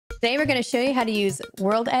Today we're going to show you how to use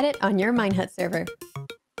Worldedit on your Minehut server.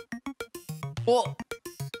 Well,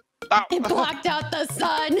 It blocked out the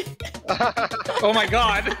sun. oh my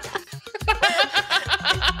god.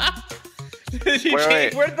 Did you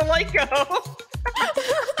change? Where did the light go?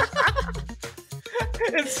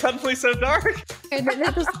 It's suddenly so dark. Here,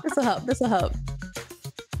 this will help. This will help.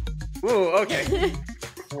 Ooh, okay.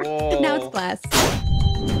 Whoa. Now it's glass.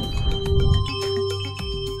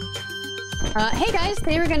 Hey guys,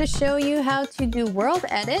 today we're going to show you how to do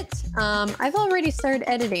Worldedit. I've already started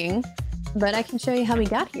editing, but I can show you how we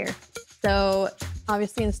got here. So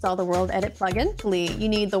obviously install the Worldedit plugin. You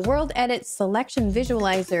need the Worldedit selection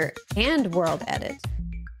visualizer and Worldedit.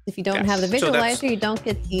 If you don't have the visualizer, you don't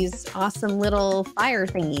get these awesome little fire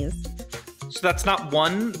thingies. So that's not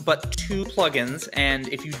one, but two plugins. And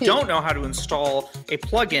if you don't know how to install a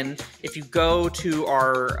plugin, if you go to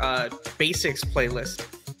our basics playlist,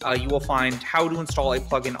 you will find how to install a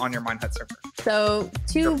plugin on your Minehut server. So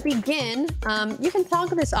to begin, you can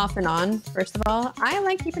toggle this off and on. First of all, I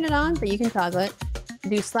like keeping it on, but you can toggle it.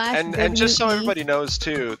 Do slash and just so everybody knows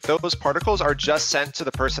too, those particles are just sent to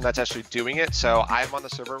the person that's actually doing it. So I'm on the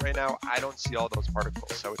server right now. I don't see all those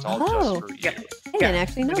particles, so it's all just for you. I didn't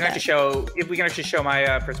actually know that. If we can actually show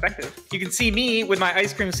my perspective, you can see me with my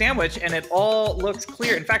ice cream sandwich, and it all looks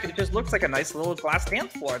clear. In fact, it just looks like a nice little glass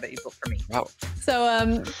dance floor that you built for me. Wow.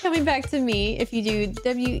 So coming back to me, if you do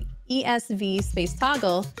WESV space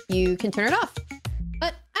toggle, you can turn it off.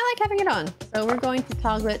 But I like having it on, so we're going to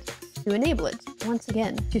toggle it to enable it. Once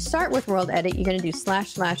again, to start with Worldedit, you're going to do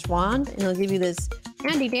 / wand, and it'll give you this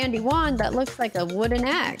handy dandy wand that looks like a wooden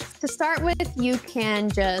axe. To start with, you can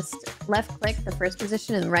just left click the first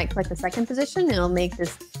position and right click the second position, and it'll make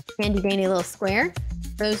this handy dandy little square.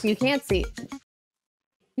 For those of you who can't see,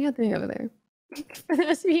 you got the thing over there. For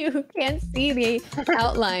those of you who can't see the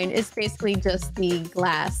outline, it's basically just the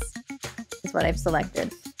glass is what I've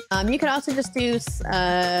selected. You could also just do /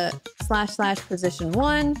 position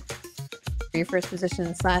 1 for your first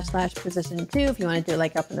position, / position 2 if you want to do it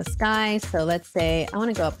like up in the sky. So let's say I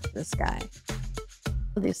want to go up to the sky.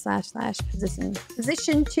 We'll do /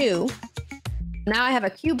 position 2. Now I have a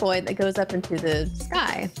cuboid that goes up into the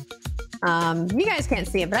sky. You guys can't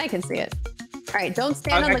see it, but I can see it. All right, don't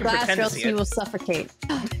stand on the glass or else you will suffocate.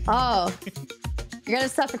 Oh, you're gonna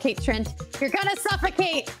suffocate, Trent. You're gonna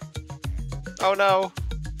suffocate. Oh no.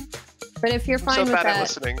 But if you're fine so with bad that, at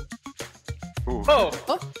listening. Ooh. Oh.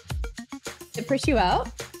 Did it push you out?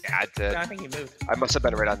 Yeah, it did. No, I think you moved. I must have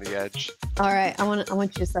been right on the edge. All right, I want you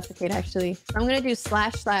to suffocate actually. So I'm gonna do /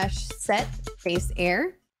 set space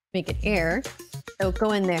air, make it air. So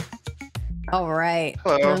go in there. All right.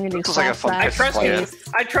 Hello. Now I'm gonna do Looks like a fun I trust you. space.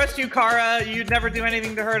 I trust you, Kara. You'd never do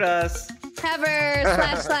anything to hurt us. Cover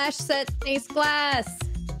 / set space glass.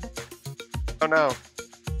 Oh no.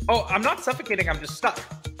 Oh, I'm not suffocating. I'm just stuck.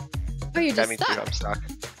 Oh, you're That just means stuck. I'm stuck.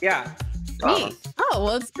 Yeah. Me. Oh,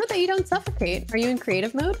 well, it's good that you don't suffocate. Are you in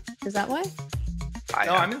creative mode? Is that why?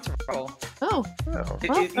 No, I'm in survival. Oh. Oh.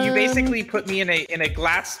 You basically put me in a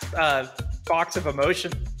glass box of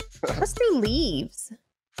emotion. Let's do leaves.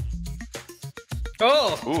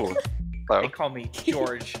 Oh. Ooh. They Hello. call me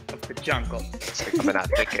George of the jungle. It's like coming out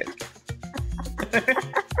thicket.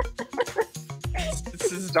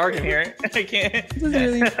 This is dark in here. I can't. This is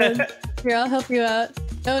really fun. Here, I'll help you out.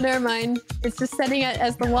 No, never mind. It's just setting it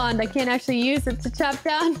as the wand. I can't actually use it to chop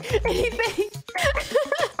down anything.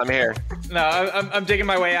 I'm here. No, I'm digging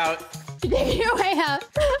my way out. You're digging your way out.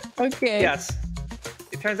 Okay. Yes.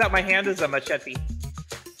 It turns out my hand is a machete.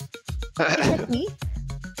 I'm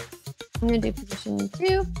gonna do position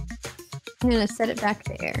 2. I'm gonna set it back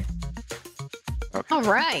to air. Okay. All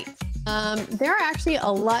right. There are actually a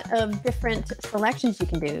lot of different selections you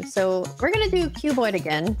can do. So we're gonna do cuboid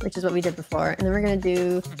again, which is what we did before, and then we're gonna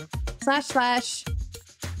do /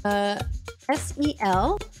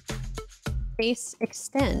 SEL space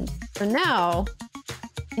extend. So now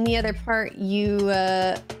in the other part, you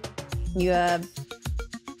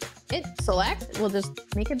hit select. We'll just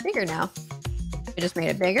make it bigger now. We just made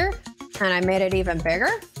it bigger, and I made it even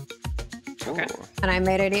bigger. Okay. And I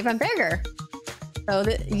made it even bigger. So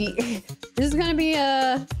this is gonna be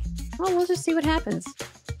well, we'll just see what happens.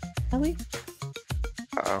 Shall we?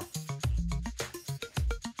 Uh-oh.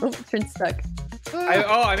 Oh, Trent's stuck.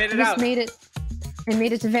 I made it out. Made it. I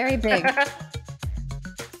made it very big.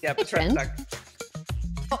 Yeah, Hey, Trent's stuck.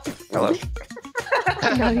 Hello.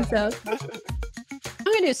 Now he's out. I'm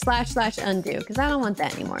gonna do / undo because I don't want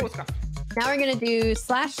that anymore. Oh, it's gone. Now we're gonna do /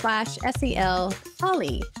 SEL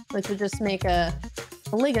poly, which will just make a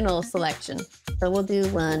polygonal selection. So we'll do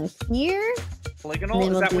one here. Polygonal?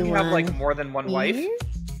 Is that when you have like more than one wife?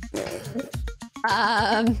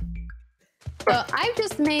 So I've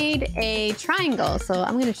just made a triangle. So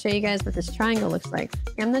I'm going to show you guys what this triangle looks like.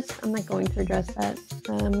 I'm not going to address that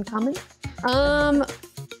comment.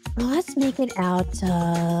 Let's make it out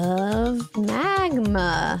of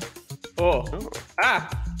magma. Oh. Ah.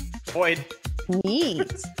 Void.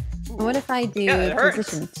 Neat. What if I do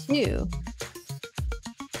position 2?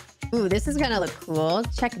 Ooh, this is gonna look cool.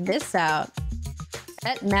 Check this out.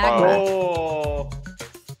 Set magma. Oh.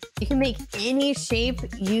 You can make any shape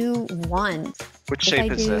you want. Which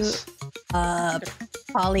shape is this?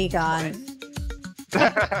 Polygon.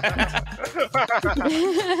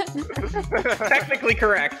 Technically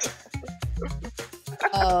correct.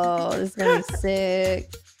 Oh, this is gonna be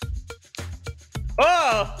sick.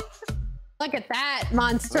 Oh! Look at that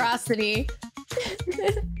monstrosity.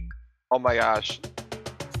 Oh my gosh.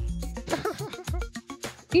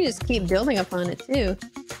 You just keep building upon it too.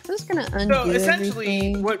 I'm just gonna undo So essentially,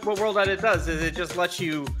 everything. what Worldedit does is it just lets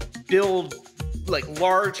you build like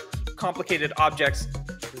large, complicated objects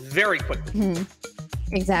very quickly.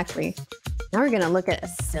 Exactly. Now we're gonna look at a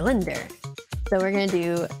cylinder. So we're gonna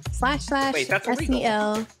do // Wait, that's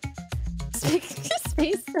illegal. SEL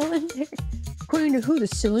space cylinder. According to who? The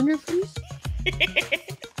cylinder, please?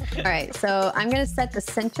 All right, so I'm gonna set the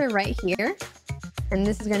center right here. And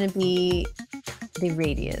this is gonna be the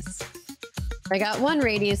radius. I got one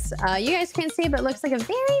radius. You guys can't see, but it looks like a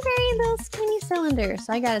very, very little skinny cylinder.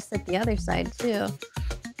 So I gotta set the other side too.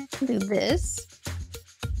 Do this.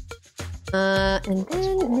 And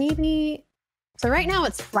then maybe... So right now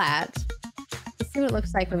it's flat. Let's see what it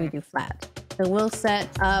looks like when we do flat. So we'll set...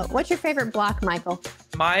 what's your favorite block, Michael?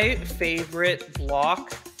 My favorite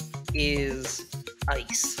block is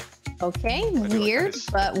ice. Okay, I do like weird, ice.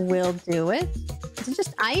 but we'll do it. Is it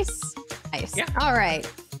just ice? Ice. Yeah. All right.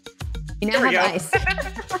 You now There we have ice.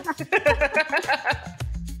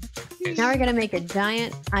 Nice. Now we're gonna make a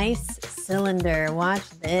giant ice cylinder. Watch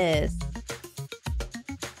this.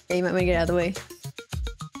 Okay, you might want to get out of the way.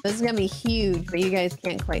 This is gonna be huge, but you guys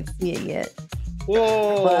can't quite see it yet.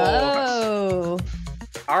 Whoa. Whoa!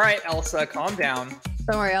 All right, Elsa, calm down.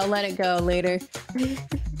 Don't worry, I'll let it go later.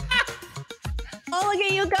 Oh, look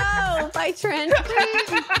at you go! Bye, Trent.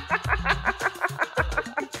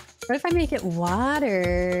 What if I make it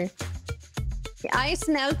water? The ice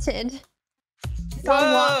melted. It's all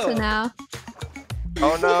Whoa. water now.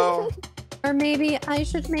 Oh no. Or maybe I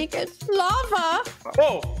should make it lava.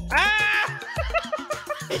 Whoa. Ah!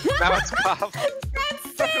 Now it's calm. That's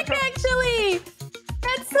sick, actually.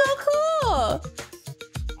 That's so cool.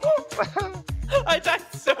 I died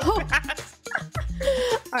so fast.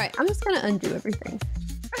 All right, I'm just gonna undo everything.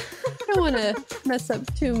 I don't want to mess up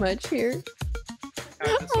too much here.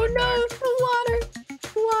 Oh no, the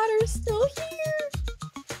water's still here.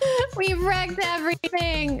 We've wrecked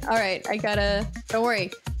everything. All right, don't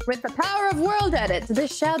worry. With the power of Worldedit,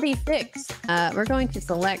 this shall be fixed. We're going to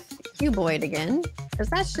select cuboid again, because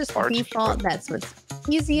that's just the Large default. cuboid. That's what's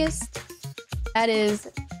easiest. That is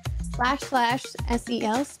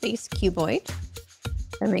 //SEL space cuboid.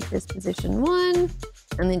 I make this position 1,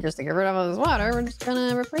 and then just to get rid of all this water, we're just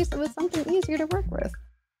gonna replace it with something easier to work with.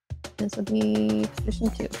 This will be position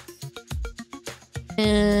 2.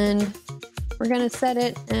 And we're gonna set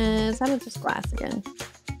it as, how about just glass again?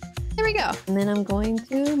 There we go. And then I'm going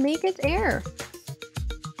to make it air.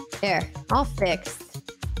 There, all fixed.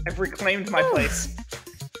 I've reclaimed my place.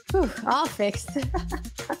 Whew, all fixed.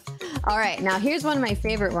 All right, now here's one of my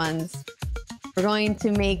favorite ones. We're going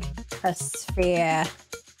to make a sphere.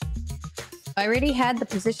 I already had the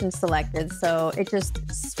position selected, so it just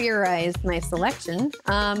spherized my selection.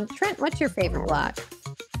 Trent, what's your favorite block?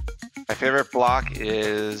 My favorite block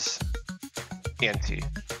is TNT.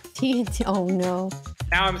 TNT. Oh no.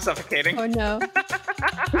 Now I'm suffocating. Oh no.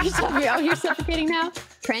 You're suffocating now?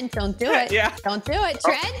 Trent, don't do it. Yeah. Don't do it.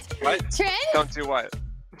 Trent! What? Trent! Don't do what?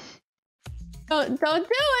 Don't do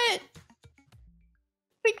it!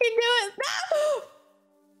 We can do it. No!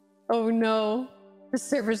 Oh no. The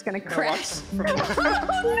server's gonna crash.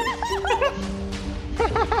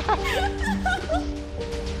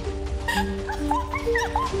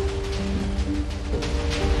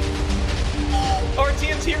 Or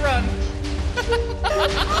TNT run. Oh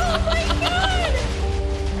my god!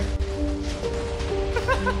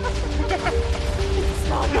 It's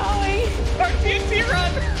still going. Or TNT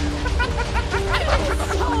run. It's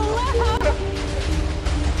so loud.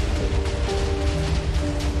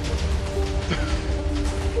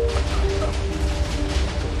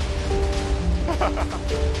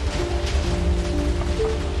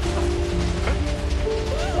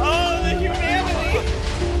 Oh, the humanity.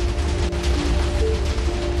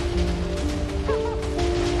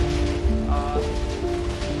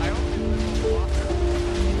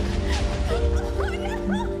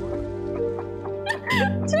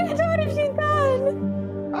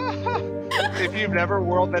 you've never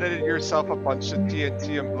world edited yourself a bunch of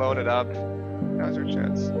TNT and blown it up, now's your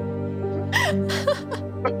chance.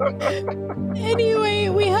 Anyway,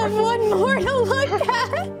 we have one more to look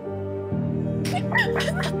at.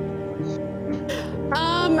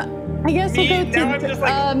 I guess we'll go to. Now I'm just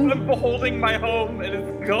like I'm beholding my home and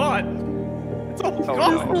it's gone. It's all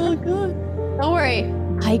gone. Oh god! Don't worry,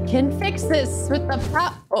 I can fix this with the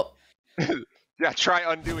prop. Oh. Yeah, try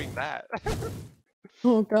undoing that.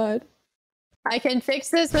 Oh god! I can fix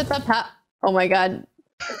this with the prop. Oh my god!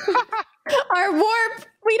 Our warp.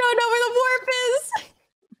 We don't know where the warp is.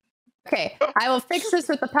 Okay, I will fix this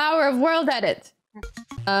with the power of Worldedit.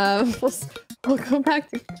 We'll go back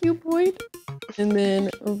to Cuboid, and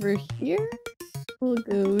then over here, we'll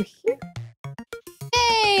go here.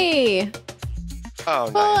 Yay!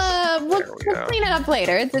 Oh, nice. We'll clean it up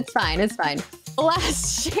later. It's fine. It's fine. The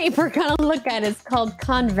last shape we're gonna look at is called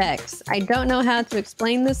Convex. I don't know how to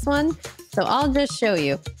explain this one, so I'll just show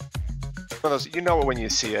you. One of those, you know it when you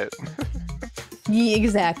see it. Yeah,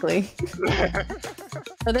 exactly.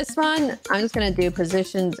 So this one, I'm just gonna do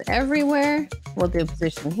positions everywhere. We'll do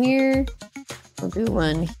position here. We'll do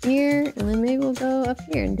one here, and then maybe we'll go up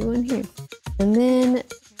here and do one here. And then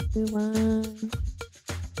do one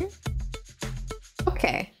here.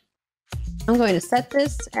 Okay. I'm going to set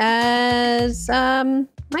this as,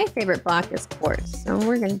 my favorite block is quartz. So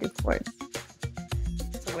we're gonna do quartz.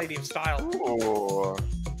 It's a lady of style. Ooh.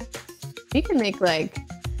 You can make like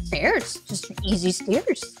stairs, just easy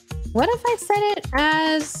stairs. What if I set it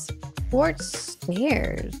as quartz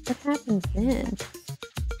stairs? What happens then?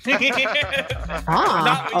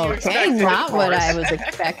 Not what I was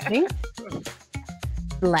expecting.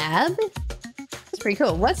 Lab? That's pretty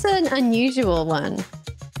cool. What's an unusual one?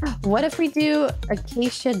 What if we do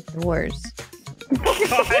Acacia Doors?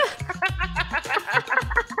 That's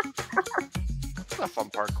a fun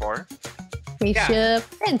parkour. Acacia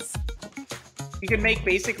Fence. You can make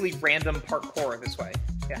basically random parkour this way.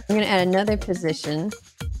 Yeah. I'm gonna add another position.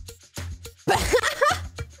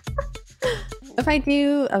 If I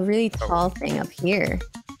do a really tall thing up here?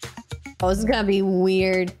 Oh, this is gonna be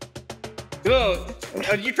weird. Oh,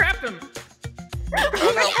 you trapped him.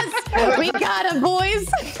 Yes! We got him, boys!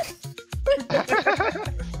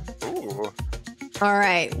 Ooh.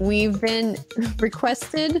 Alright, we've been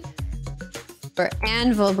requested for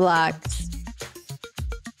Anvil Blocks.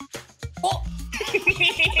 Oh.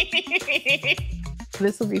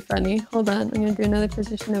 This will be funny. Hold on, I'm gonna do another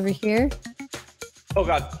position over here. Oh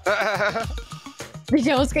god. Did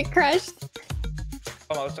you almost get crushed?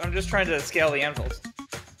 Almost. I'm just trying to scale the anvils.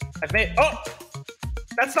 I've made. Oh!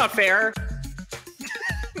 That's not fair.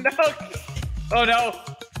 No. Oh no.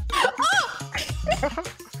 Oh!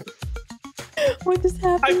 What just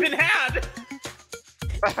happened? I've been had.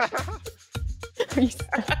 Are you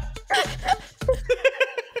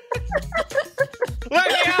Let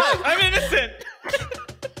me out! I'm innocent.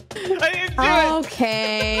 I didn't do it.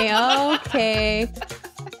 Okay.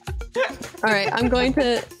 All right, I'm going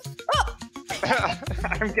to. Oh!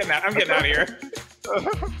 I'm getting out of here. All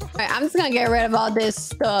right, I'm just gonna get rid of all this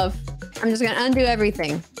stuff. I'm just gonna undo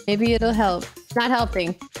everything. Maybe it'll help. It's not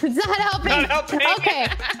helping. It's not helping. Not helping. Okay.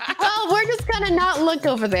 Well, we're just gonna not look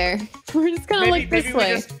over there. We're just gonna look this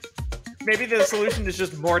way. Maybe the solution is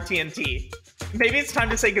just more TNT. Maybe it's time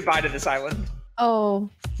to say goodbye to this island. Oh,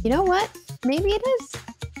 you know what? Maybe it is.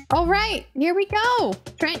 All right, here we go.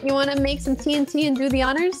 Trent, you want to make some TNT and do the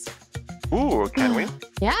honors? Ooh, can we?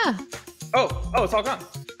 Yeah. Oh, it's all gone.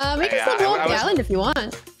 We can still blow up the island if you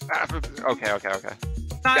want. Okay.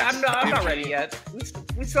 I'm not ready yet.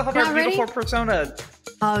 We still have our beautiful persona.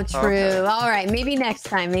 Oh, true. Okay. All right, maybe next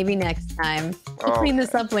time. We'll clean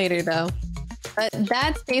this up later, though. But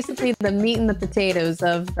that's basically the meat and the potatoes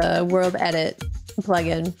of the Worldedit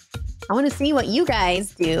plugin. I want to see what you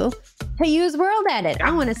guys do to use Worldedit. Yeah.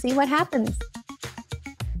 I want to see what happens.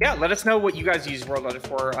 Yeah, let us know what you guys use Worldedit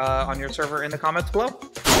for on your server in the comments below.